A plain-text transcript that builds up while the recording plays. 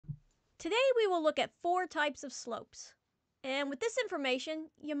Today we will look at 4 types of slopes. And with this information,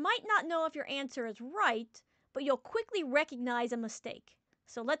 you might not know if your answer is right, but you'll quickly recognize a mistake.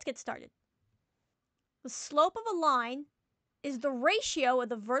 So let's get started. The slope of a line is the ratio of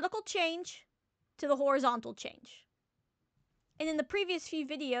the vertical change to the horizontal change. And in the previous few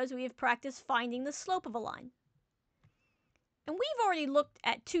videos, we have practiced finding the slope of a line. And we've already looked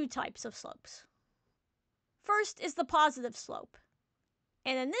at 2 types of slopes. First is the positive slope.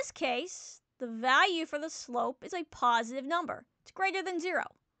 And in this case, the value for the slope is a positive number. It's greater than 0.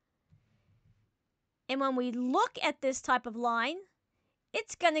 And when we look at this type of line,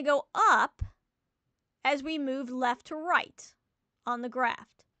 it's going to go up as we move left to right on the graph.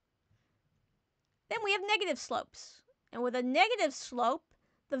 Then we have negative slopes. And with a negative slope,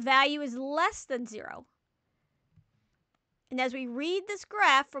 the value is less than 0. And as we read this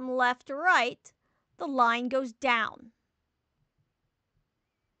graph from left to right, the line goes down.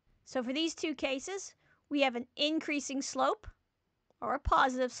 So for these 2 cases, we have an increasing slope, or a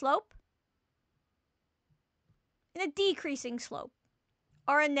positive slope, and a decreasing slope,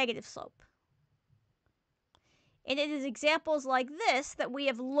 or a negative slope. And it is examples like this that we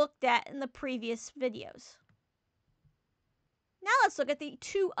have looked at in the previous videos. Now let's look at the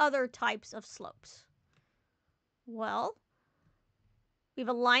 2 other types of slopes. Well, we have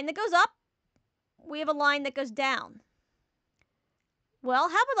a line that goes up, we have a line that goes down. Well,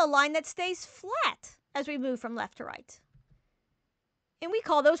 how about a line that stays flat as we move from left to right? And we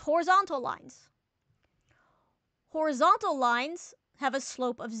call those horizontal lines. Horizontal lines have a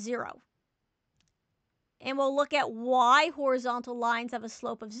slope of 0. And we'll look at why horizontal lines have a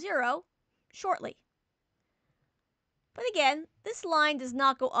slope of 0 shortly. But again, this line does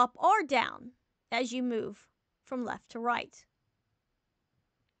not go up or down as you move from left to right.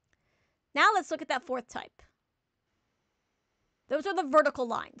 Now let's look at that 4th type. Those are the vertical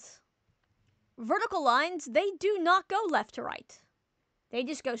lines. Vertical lines, they do not go left to right. They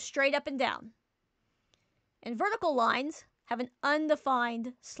just go straight up and down. And vertical lines have an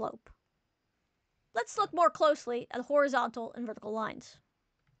undefined slope. Let's look more closely at horizontal and vertical lines.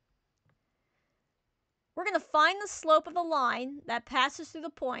 We're going to find the slope of the line that passes through the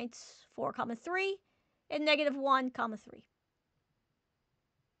points 4, 3 and -1, 3.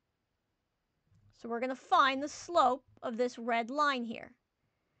 So we're going to find the slope of this red line here.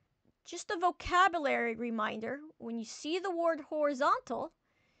 Just a vocabulary reminder, when you see the word horizontal,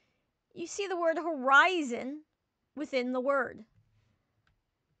 you see the word horizon within the word.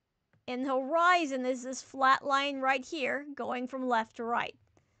 And the horizon is this flat line right here going from left to right.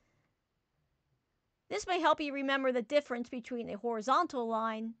 This may help you remember the difference between a horizontal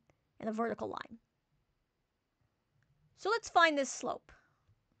line and a vertical line. So let's find this slope.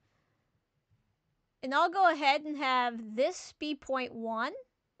 And I'll go ahead and have this be point 1.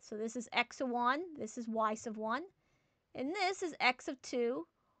 So this is x of 1, this is y sub 1, and this is x of 2,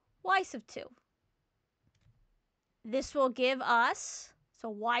 y sub 2. This will give us,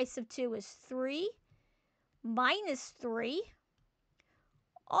 so y sub 2 is 3 minus 3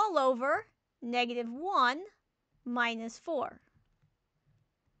 all over -1 minus 4.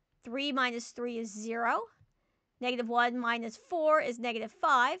 3 minus 3 is 0. -1 minus 4 is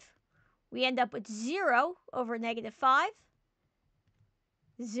 -5. We end up with 0 over -5.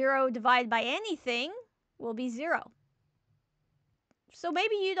 0 divided by anything will be 0. So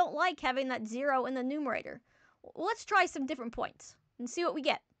maybe you don't like having that 0 in the numerator. Well, let's try some different points and see what we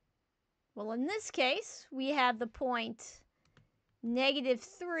get. Well, in this case, we have the point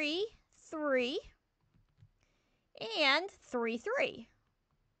 -3, 3, and 3, 3.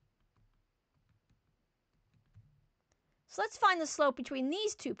 So let's find the slope between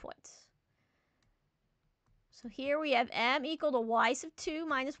these 2 points. So here we have m equal to y sub 2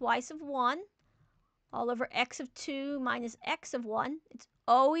 minus y sub 1 all over x of 2 minus x of 1. It's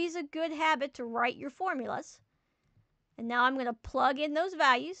always a good habit to write your formulas. And now I'm going to plug in those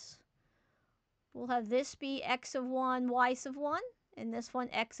values. We'll have this be x of 1, y sub 1, and this one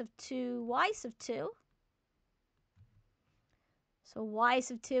x of 2, y sub 2. So y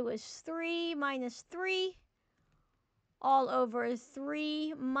sub 2 is 3 minus 3 all over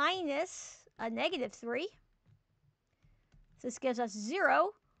 3 minus a -3. This gives us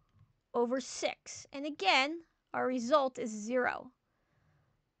 0 over 6. And again, our result is 0.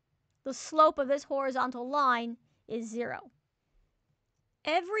 The slope of this horizontal line is 0.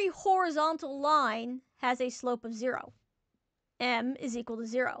 Every horizontal line has a slope of 0. M is equal to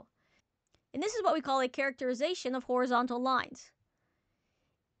 0. And this is what we call a characterization of horizontal lines.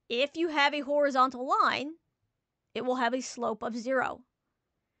 If you have a horizontal line, it will have a slope of 0.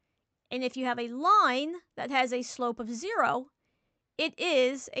 And if you have a line that has a slope of 0, it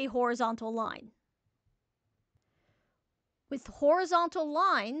is a horizontal line. With horizontal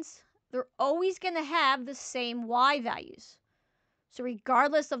lines, they're always going to have the same y values. So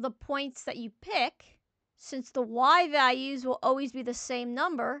regardless of the points that you pick, since the y values will always be the same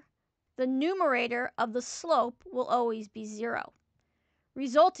number, the numerator of the slope will always be 0,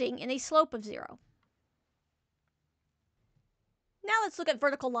 resulting in a slope of 0. Now let's look at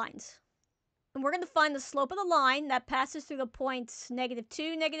vertical lines. And we're going to find the slope of the line that passes through the points -2,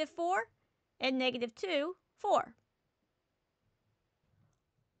 -4, and -2, 4.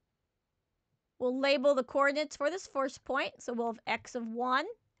 We'll label the coordinates for this first point, so we'll have x of 1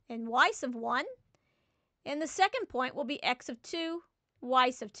 and y sub 1. And the second point will be x of 2, y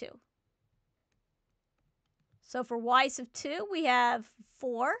sub 2. So for y sub 2, we have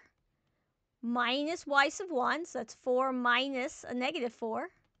 4 minus y sub 1, so that's 4 minus a -4,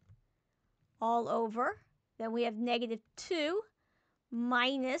 all over. Then we have -2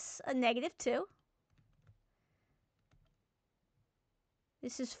 minus a -2.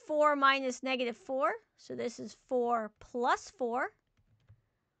 This is 4 minus -4, so this is 4 plus 4,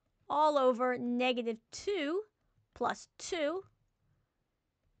 all over -2 plus 2.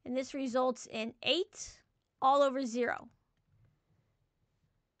 And this results in 8 all over 0.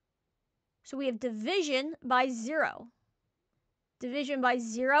 So we have division by 0. Division by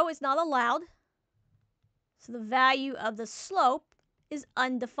 0 is not allowed, so the value of the slope is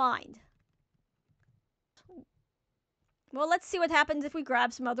undefined. Well, let's see what happens if we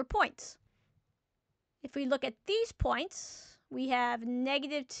grab some other points. If we look at these points, we have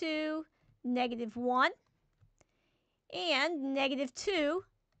 -2, -1, and -2,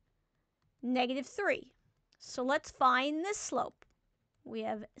 -3. So let's find this slope. We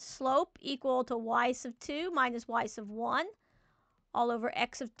have slope equal to y sub 2 minus y sub 1, all over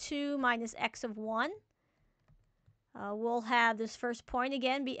x of 2 minus x of 1. We'll have this first point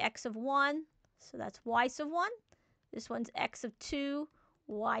again be x of 1, so that's y sub 1. This one's x of 2,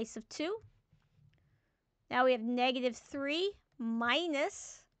 y sub 2. Now we have -3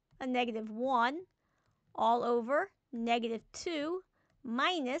 minus a -1, all over -2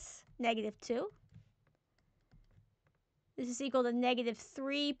 minus -2. This is equal to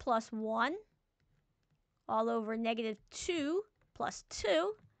 -3 plus 1, all over -2 plus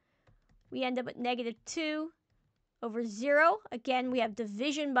 2. We end up with -2 over 0. Again, we have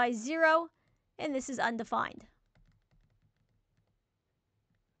division by 0, and this is undefined.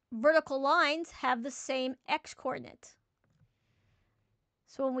 Vertical lines have the same x-coordinate.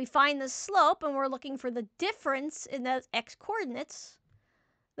 So when we find the slope and we're looking for the difference in those x-coordinates,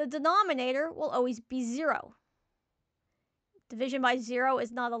 the denominator will always be 0. Division by 0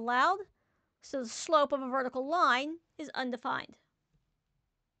 is not allowed, so the slope of a vertical line is undefined.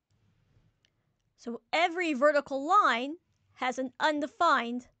 So every vertical line has an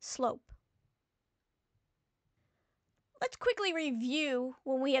undefined slope. Let's quickly review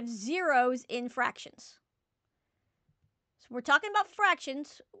when we have zeros in fractions. So we're talking about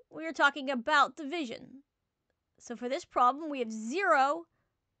fractions, we are talking about division. So for this problem, we have 0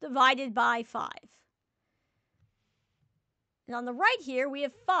 divided by 5. And on the right here, we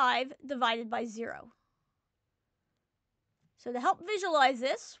have 5 divided by 0. So to help visualize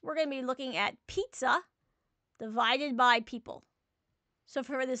this, we're going to be looking at pizza divided by people. So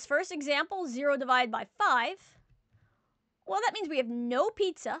for this first example, 0 divided by 5, well, that means we have no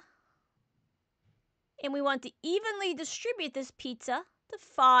pizza, and we want to evenly distribute this pizza to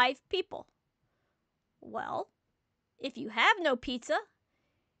 5 people. Well, if you have no pizza,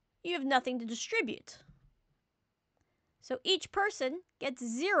 you have nothing to distribute. So each person gets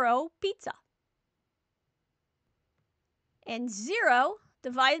 0 pizza. And 0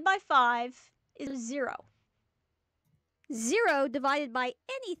 divided by 5 is 0. 0 divided by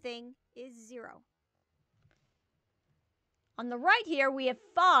anything is 0. On the right here, we have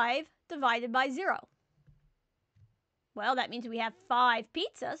 5 divided by 0. Well, that means we have 5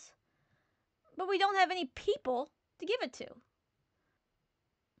 pizzas, but we don't have any people to give it to.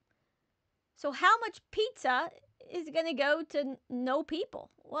 So how much pizza is going to go to no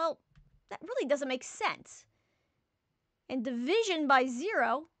people? Well, that really doesn't make sense. And division by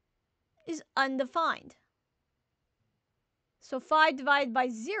 0 is undefined. So 5 divided by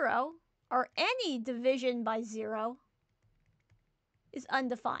 0, or any division by 0, is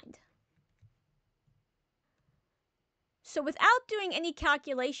undefined. So without doing any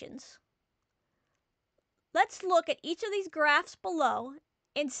calculations, let's look at each of these graphs below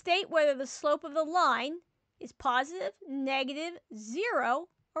and state whether the slope of the line is positive, negative, 0,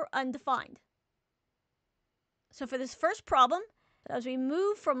 or undefined. So for this first problem, as we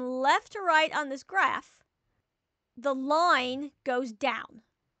move from left to right on this graph, the line goes down.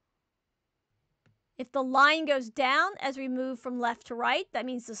 If the line goes down as we move from left to right, that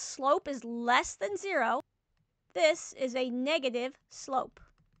means the slope is less than 0. This is a negative slope.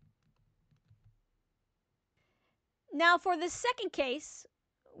 Now for the second case,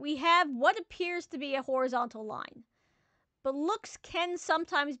 we have what appears to be a horizontal line. But looks can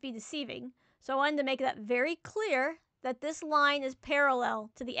sometimes be deceiving, so I wanted to make that very clear that this line is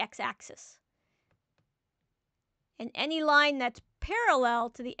parallel to the x-axis. And any line that's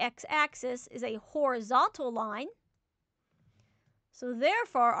parallel to the x-axis is a horizontal line, so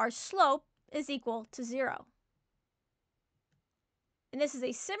therefore our slope is equal to 0. And this is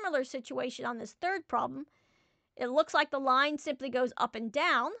a similar situation on this third problem. It looks like the line simply goes up and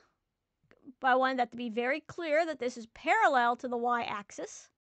down, but I wanted that to be very clear that this is parallel to the y-axis.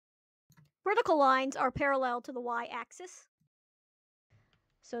 Vertical lines are parallel to the y-axis.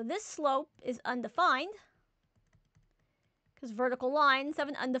 So this slope is undefined, because vertical lines have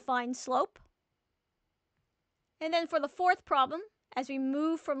an undefined slope. And then for the fourth problem, as we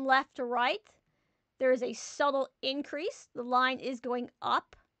move from left to right, there is a subtle increase. The line is going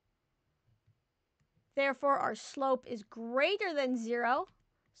up. Therefore, our slope is greater than 0,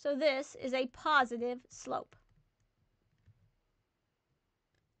 so this is a positive slope.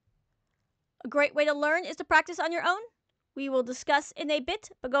 A great way to learn is to practice on your own. We will discuss in a bit,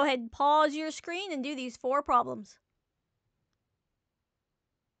 but go ahead and pause your screen and do these 4 problems.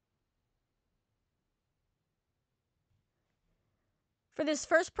 For this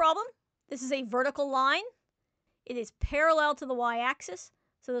first problem, this is a vertical line. It is parallel to the y-axis,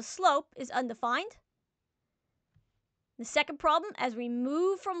 so the slope is undefined. The second problem, as we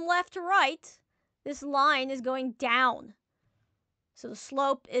move from left to right, this line is going down. So the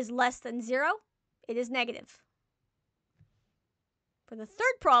slope is less than 0. It is negative. For the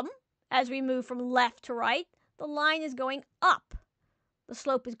third problem, as we move from left to right, the line is going up. The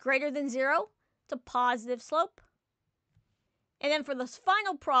slope is greater than 0. It's a positive slope. And then for this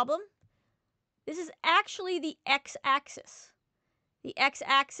final problem, this is actually the x-axis. The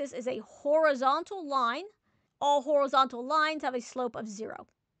x-axis is a horizontal line. All horizontal lines have a slope of 0.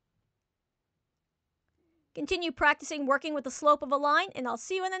 Continue practicing working with the slope of a line, and I'll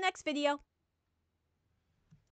see you in the next video.